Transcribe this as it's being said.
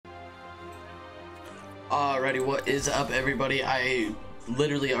Alrighty, what is up everybody? I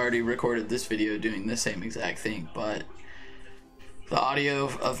literally already recorded this video doing the same exact thing, but the audio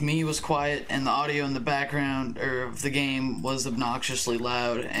of me was quiet and the audio in the background of the game was obnoxiously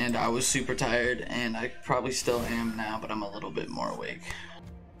loud, and I was super tired, and I probably still am now, but I'm a little bit more awake.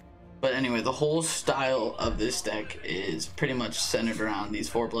 But anyway, the whole style of this deck is pretty much centered around these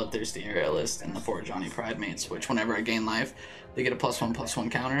 4 Bloodthirsty Aerialists and the 4 Johnny Pridemates, which whenever I gain life, they get a +1/+1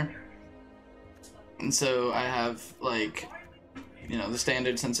 counter. And so I have, like, you know, the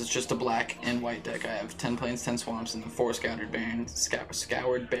standard, since it's just a black and white deck, I have 10 plains, 10 swamps, and 4 scoured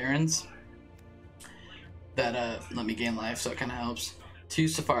barrens that let me gain life, so it kind of helps. 2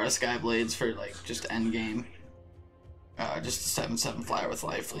 Saphira Skyblades for, like, just end game. Just a 7/7 flyer with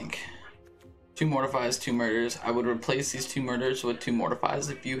lifelink. 2 Mortifies, 2 Murders. I would replace these 2 Murders with 2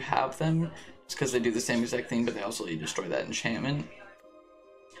 Mortifies if you have them, just because they do the same exact thing, but they also let you destroy that enchantment.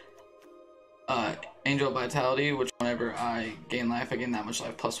 Angel Vitality, which whenever I gain life, I gain that much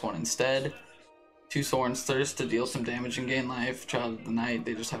life +1 instead. 2 Soren's Thirst to deal some damage and gain life. Child of the Night,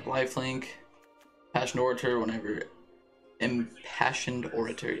 they just have lifelink. Impassioned Orator, whenever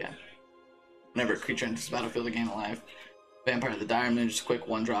a creature enters the battlefield to gain a life. Vampire of the Dire Moon, just a quick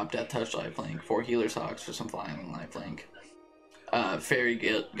 1-drop Death Touch lifelink. 4 Healer's Hawks for some flying lifelink. Fairy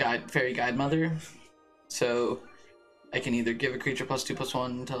Guide Mother, so I can either give a creature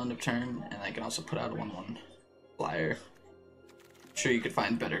 +2/+1 until end of turn, and I can also put out a 1/1 flyer. I'm sure you could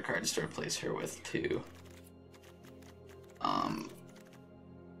find better cards to replace her with too. And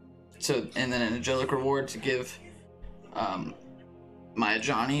then an Angelic Reward to give my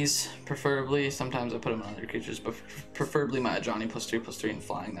Johnnies, preferably. Sometimes I put them on other creatures, but preferably my Johnny +3/+3 and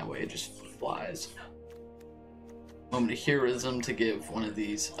flying, that way it just flies. Moment of Heroism to give one of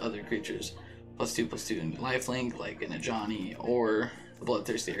these other creatures +2/+2 and lifelink, like in a Johnny or the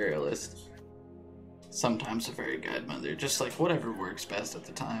Bloodthirsty Aerialist. Sometimes a Fairy Guide Mother, just like whatever works best at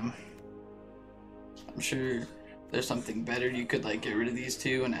the time. I'm sure there's something better. You could like get rid of these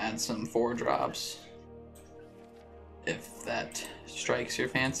 2 and add some 4-drops if that strikes your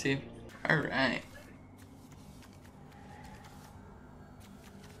fancy. Alright.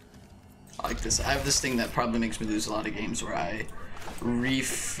 I like this. I have this thing that probably makes me lose a lot of games where I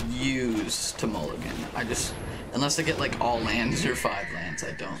refuse to mulligan. Unless I get like all lands or 5 lands,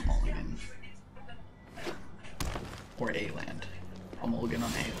 I don't mulligan. Or a land. I'll mulligan on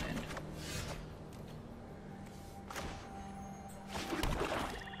a land.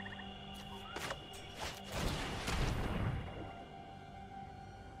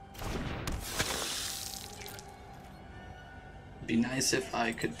 It'd be nice if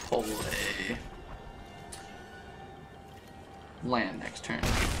I could pull a land next turn,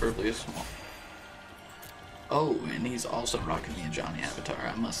 preferably a small. Oh, and he's also rocking the Johnny Avatar.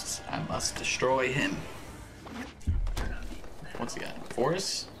 I must destroy him. What's he got?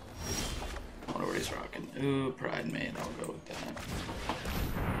 Forest? I wonder what he's rocking. Ooh, Pridemate. I'll go with that.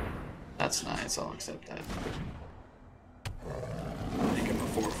 That's nice. I'll accept that. Make him a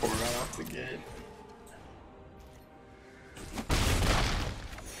 4/4 right off the gate.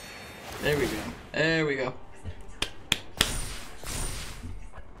 There we go. There we go.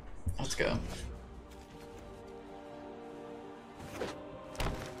 Let's go.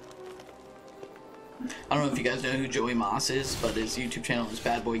 I don't know if you guys know who Joey Moss is, but his YouTube channel is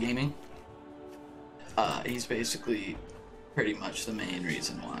Bad Boy Gaming. He's basically pretty much the main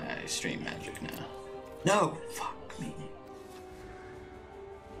reason why I stream Magic now. No! Fuck me.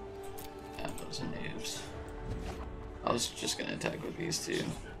 That was a noobs. I was just gonna attack with these 2.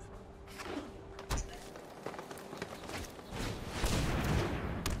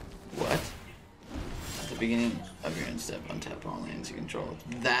 What? At the beginning of your end step, untap all lands you control.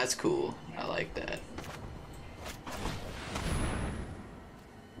 That's cool. I like that.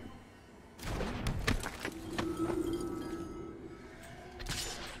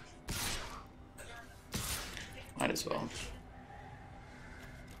 Might as well.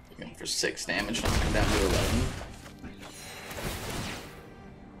 Looking for 6 damage, knocking down to 11.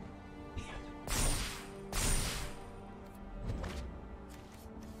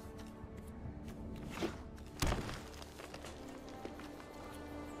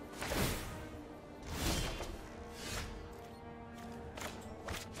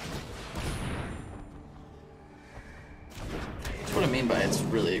 What I mean by it's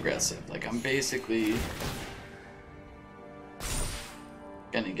really aggressive. Like, I'm basically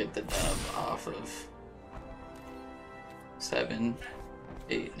gonna get the dub off of 7,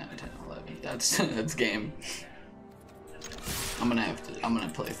 8, 9, 10, 11. That's game. I'm gonna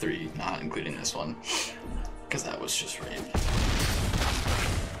play 3, not including this one, because that was just rape.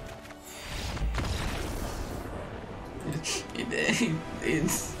 He didn't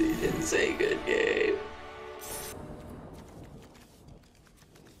say good game.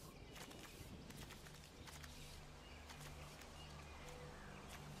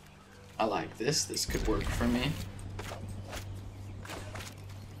 I like this. This could work for me.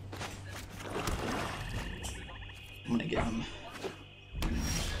 I'm gonna give him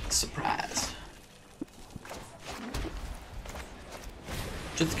a surprise.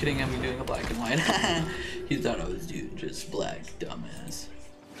 Just kidding, I'm doing a black and white. He thought I was doing just black, dumbass.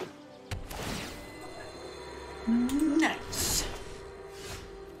 Nice.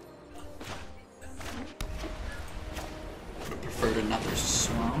 Would have preferred another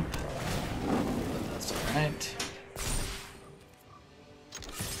swamp, but that's alright.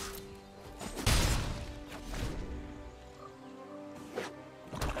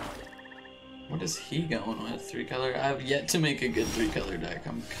 What is he going with? 3-color? I've yet to make a good 3-color deck.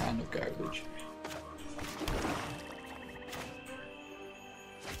 I'm kind of garbage.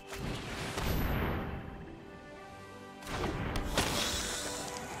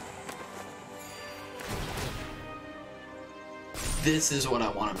 This is what I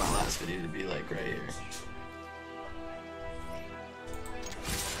wanted my last video to be like right here.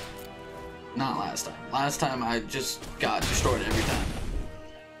 Not last time. Last time I just got destroyed every time.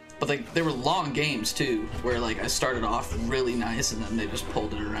 But like, there were long games too, where like I started off really nice and then they just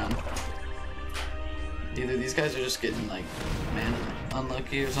pulled it around. Either these guys are just getting like, man,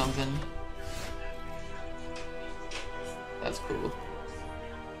 unlucky or something. That's cool.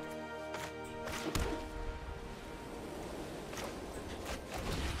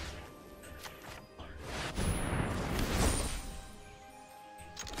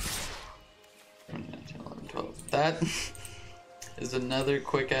 That is another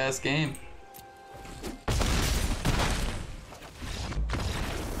quick ass game.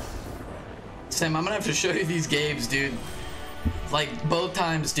 Sam, I'm gonna have to show you these games, dude. Like, both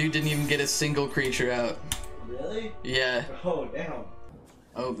times, dude didn't even get a single creature out. Really? Yeah. Oh, damn.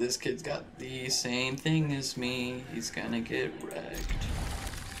 Oh, this kid's got the same thing as me. He's gonna get wrecked.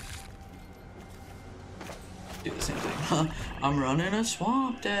 Do the same thing. Huh? I'm running a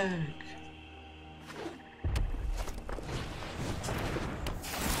swamp deck.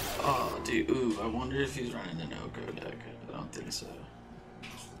 Oh, dude. Ooh, I wonder if he's running an Oko deck. I don't think so.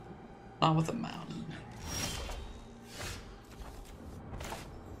 Not with a mountain.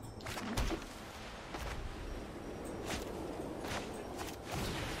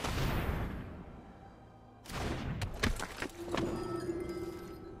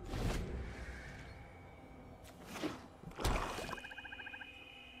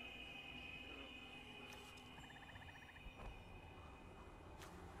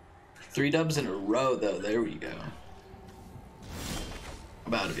 Three dubs in a row, though. There we go.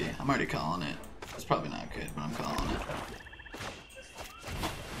 About to be. I'm already calling it. It's probably not good, but I'm calling it.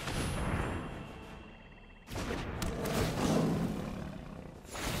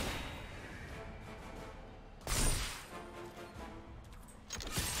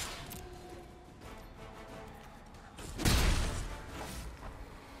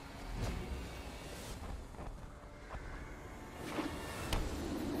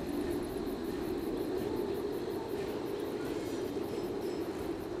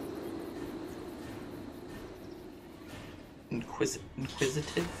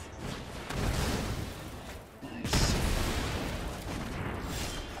 Inquisitive? Nice.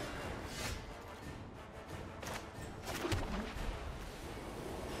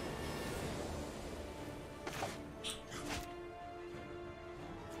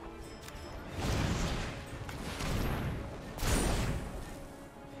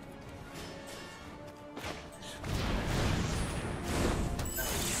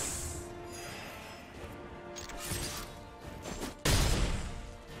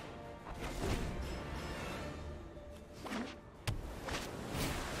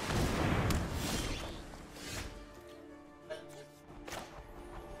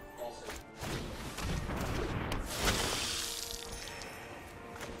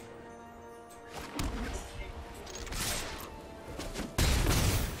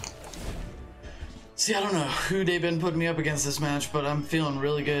 See, I don't know who they've been putting me up against this match, but I'm feeling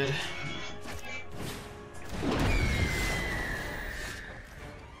really good.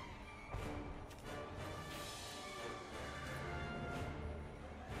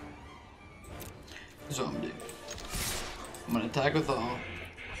 Here's what I'm gonna do. I'm gonna attack with all.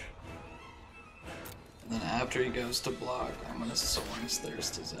 And then after he goes to block, I'm gonna Soaring's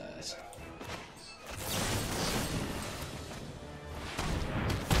Thirst his ass.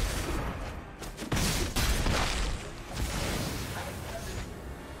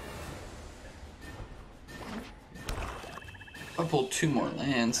 I pulled 2 more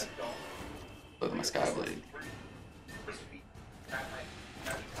lands. Look at my Skyblade.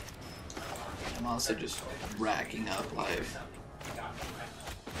 I'm also just racking up life.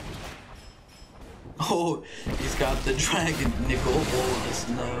 Oh, he's got the dragon nickel bonus.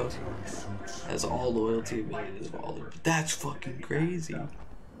 No. Has all loyalty abilities of all the. That's fucking crazy.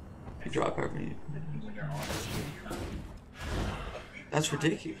 You draw a card from you. That's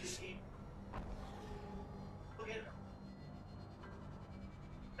ridiculous.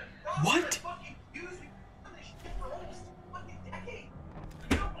 What?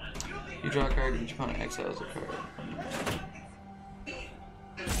 You draw a card, each opponent exiles a card.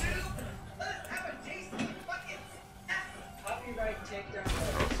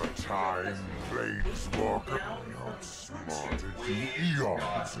 Time blades walk outsmarted you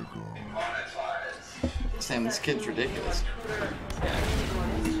eons ago. Sam, this kid's ridiculous.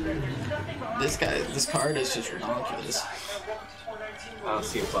 This card is just ridiculous. I'll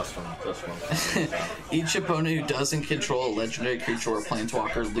see a +1/+1. Each opponent who doesn't control a legendary creature or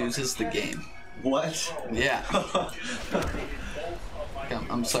planeswalker loses the game. What? Yeah.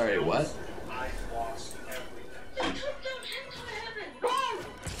 I'm sorry, what?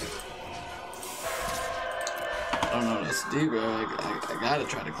 I don't know what else to do, bro. I gotta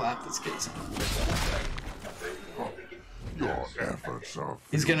try to clap this kid somehow. Your efforts are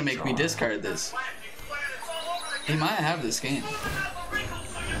He's gonna make me discard this. He might have this game.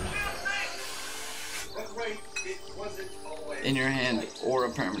 In your hand or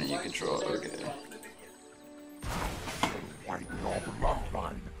a permanent you control. Okay. Wipe your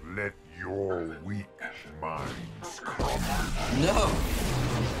bloodline. Let your weak minds crumble. No!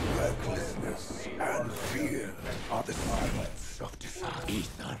 Recklessness and fear are the silence of desire.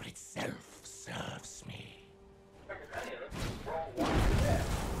 Ether itself serves me.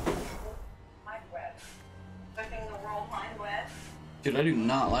 Dude, I do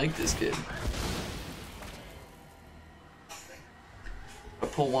not like this kid. I'll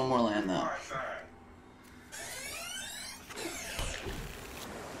pull 1 more land though.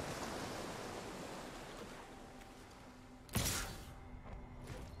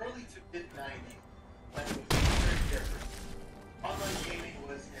 Early to mid-90s, when it was very different. Online gaming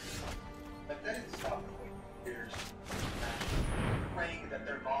was insane, but then it stopped for years, praying that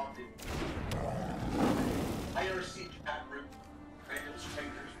their mom didn't. IRC chat room, random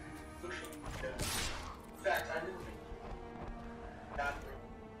strangers, pushing the. In fact, I remember that room.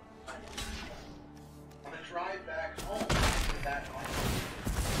 On a drive back home to that office,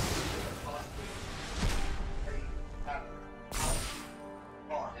 possibly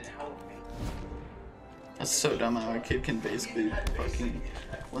That's so dumb how a kid can basically fucking.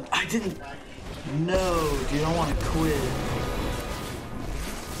 What? I didn't. No, dude, I want to quit.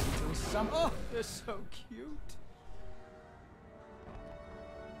 Oh, they're so cute.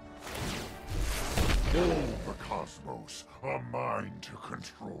 All the cosmos are mine to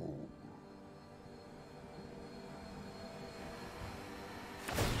control.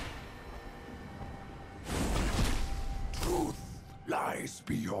 Truth lies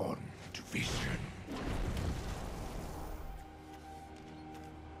beyond vision.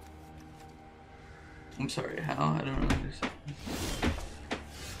 I'm sorry, how? I don't understand.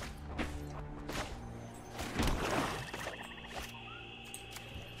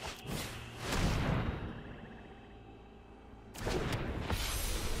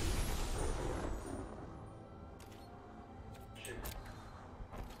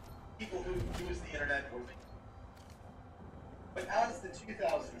 People who use the internet were. But as the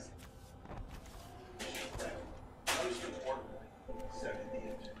 2000s, most importantly, so did the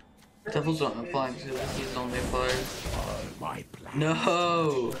internet. Devils don't apply to this is only applies. My plan.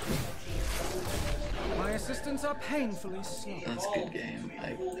 No! My assistants are painfully slow. That's a good game.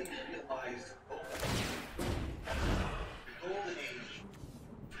 Fully realized the golden age.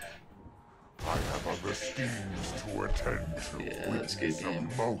 I have other schemes to attend to. Yeah, that's a good Witness game.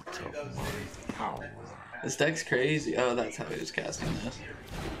 a mote of my power. This deck's crazy. Oh, that's how he was casting this.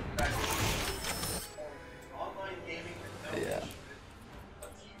 Online gaming. Yeah.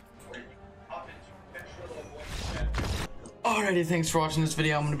 Alrighty, thanks for watching this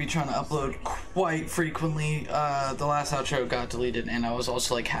video. I'm going to be trying to upload quite frequently. The last outro got deleted, and I was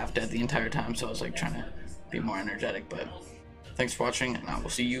also like half dead the entire time, so I was like trying to be more energetic. But thanks for watching, and I will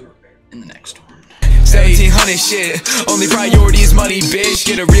see you in the next one. 1700 shit, only priority is money, bitch.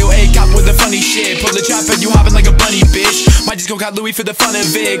 Get a real A-cop with the funny shit. Pull the chopper, you hopping like a bunny, bitch. Might just go cop Louis for the fun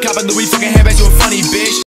of it. Copping Louis, fucking handbags to a funny bitch.